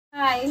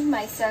Hi,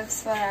 myself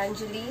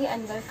Swaranjali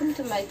and welcome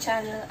to my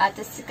channel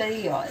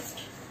Artistically Yours.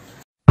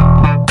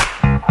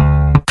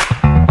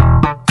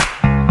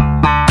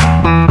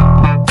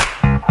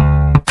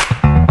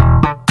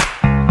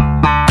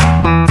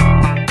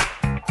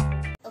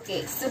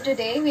 Okay, so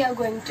today we are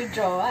going to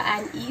draw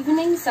an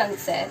evening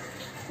sunset.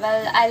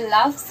 Well, I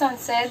love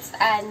sunsets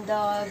and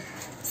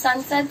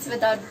sunsets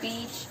without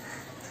beach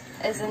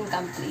isn't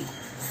complete.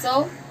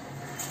 So,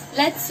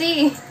 let's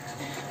see.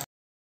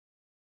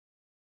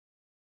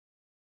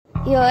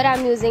 Here I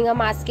am using a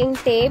masking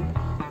tape,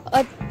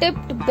 a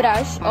tipped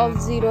brush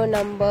of 0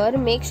 number.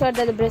 Make sure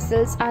that the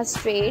bristles are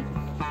straight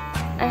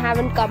and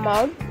haven't come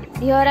out.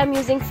 Here I am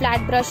using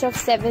flat brush of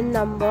 7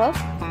 number.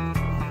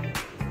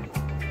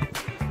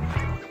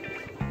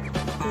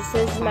 This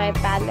is my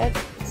palette.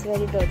 It's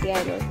very dirty,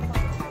 I know.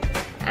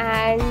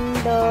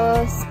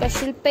 And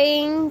special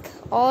pink,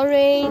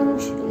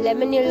 orange,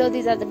 lemon yellow.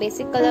 These are the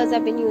basic colors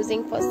I've been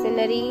using for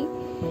scenery,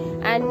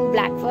 and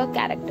black for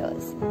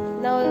characters.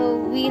 Now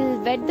we'll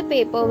wet the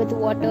paper with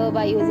water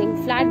by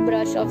using flat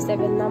brush of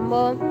 7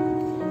 number.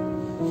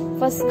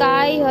 For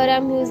sky, here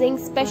I'm using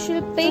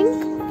special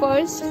pink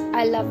first.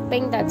 I love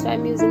pink, that's why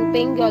I'm using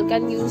pink. You all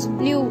can use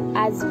blue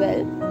as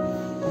well.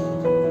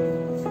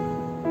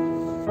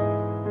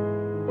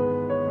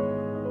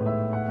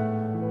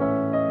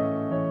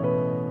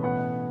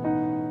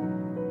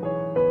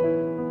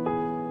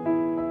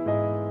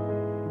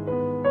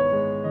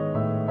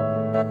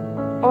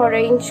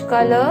 Orange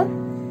color.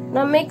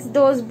 Now mix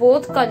those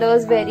both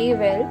colors very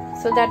well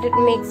so that it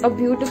makes a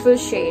beautiful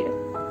shade.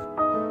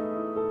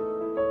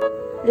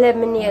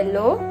 Lemon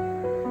yellow.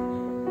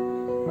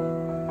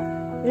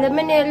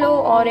 Lemon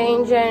yellow,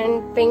 orange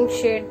and pink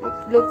shade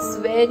looks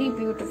very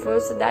beautiful,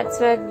 so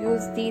that's why I've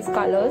used these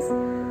colors.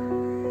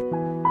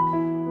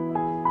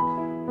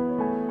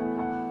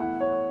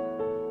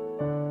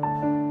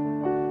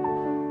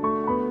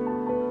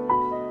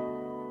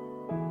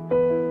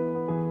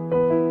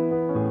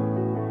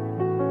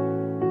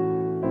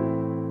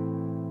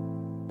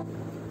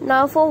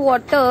 Now for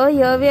water,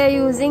 here we are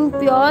using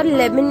pure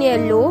lemon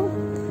yellow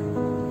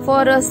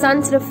for a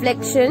sun's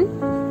reflection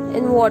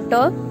in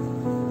water.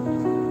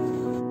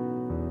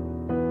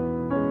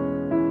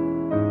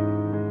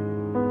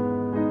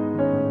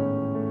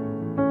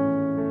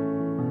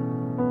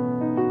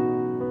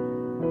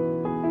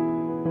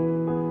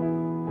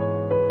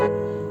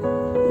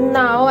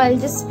 Now I'll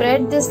just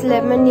spread this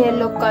lemon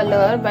yellow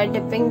color by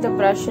dipping the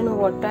brush in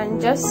water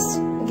and just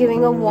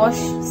giving a wash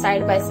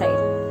side by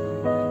side.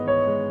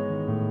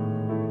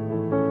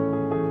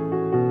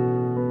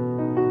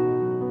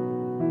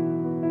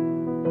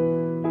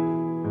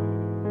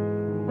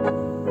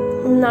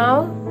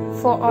 Now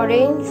for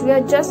orange, we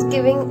are just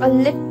giving a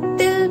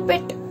little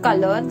bit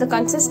color. The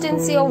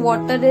consistency of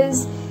water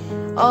is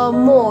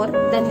more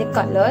than the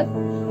color,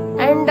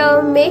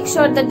 and make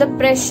sure that the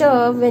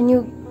pressure when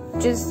you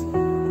just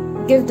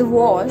give the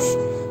wash,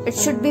 it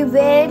should be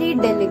very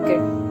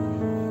delicate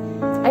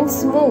and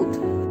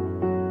smooth.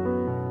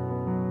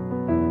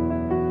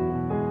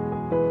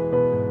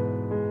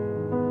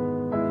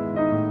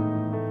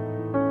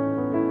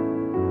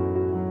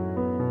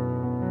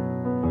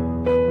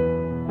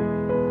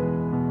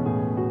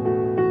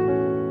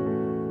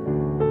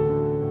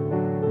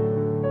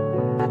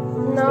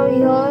 Now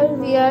here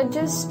we are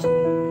just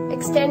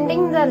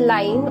extending the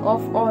line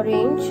of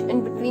orange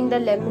in between the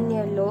lemon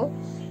yellow,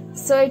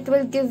 so it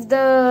will give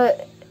the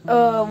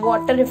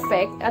water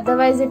effect,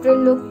 otherwise it will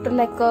look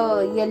like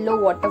a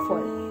yellow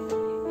waterfall.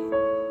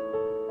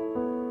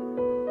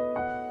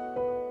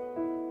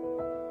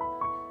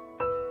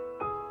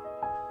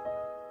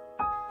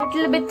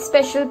 Little bit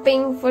special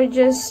pink for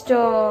just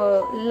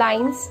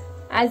lines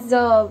as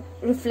a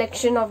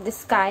reflection of the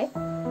sky.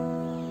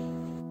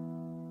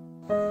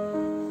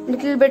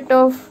 Little bit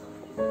of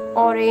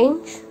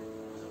orange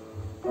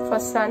for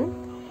sun,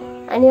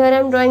 and here I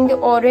am drawing the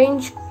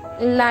orange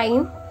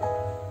line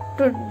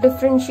to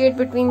differentiate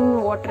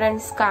between water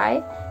and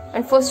sky.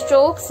 And for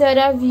strokes, here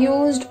I have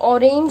used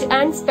orange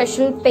and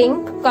special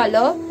pink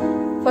color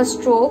for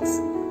strokes.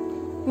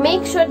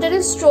 Make sure that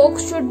the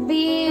strokes should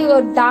be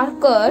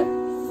darker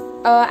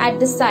at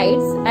the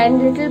sides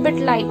and little bit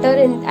lighter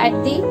at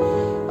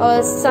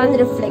the sun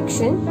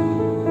reflection.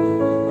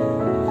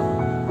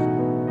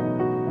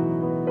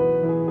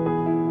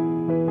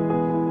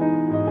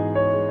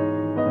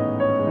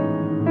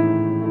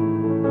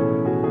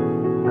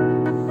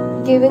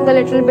 Giving a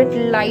little bit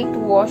light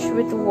wash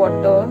with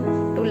water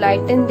to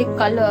lighten the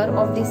color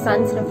of the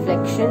sun's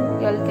reflection.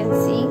 You all can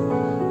see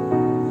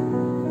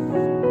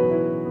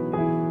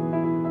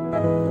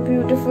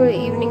beautiful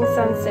evening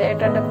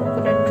sunset under a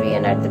coconut tree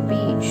and at the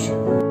beach.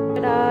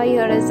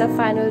 Here is the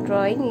final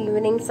drawing,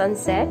 evening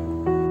sunset.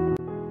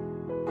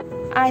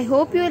 I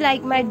hope you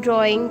like my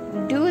drawing.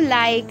 Do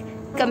like,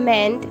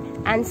 comment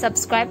and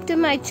subscribe to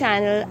my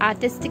channel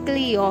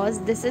Artistically Yours.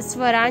 This is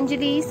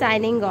Swaranjali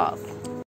signing off.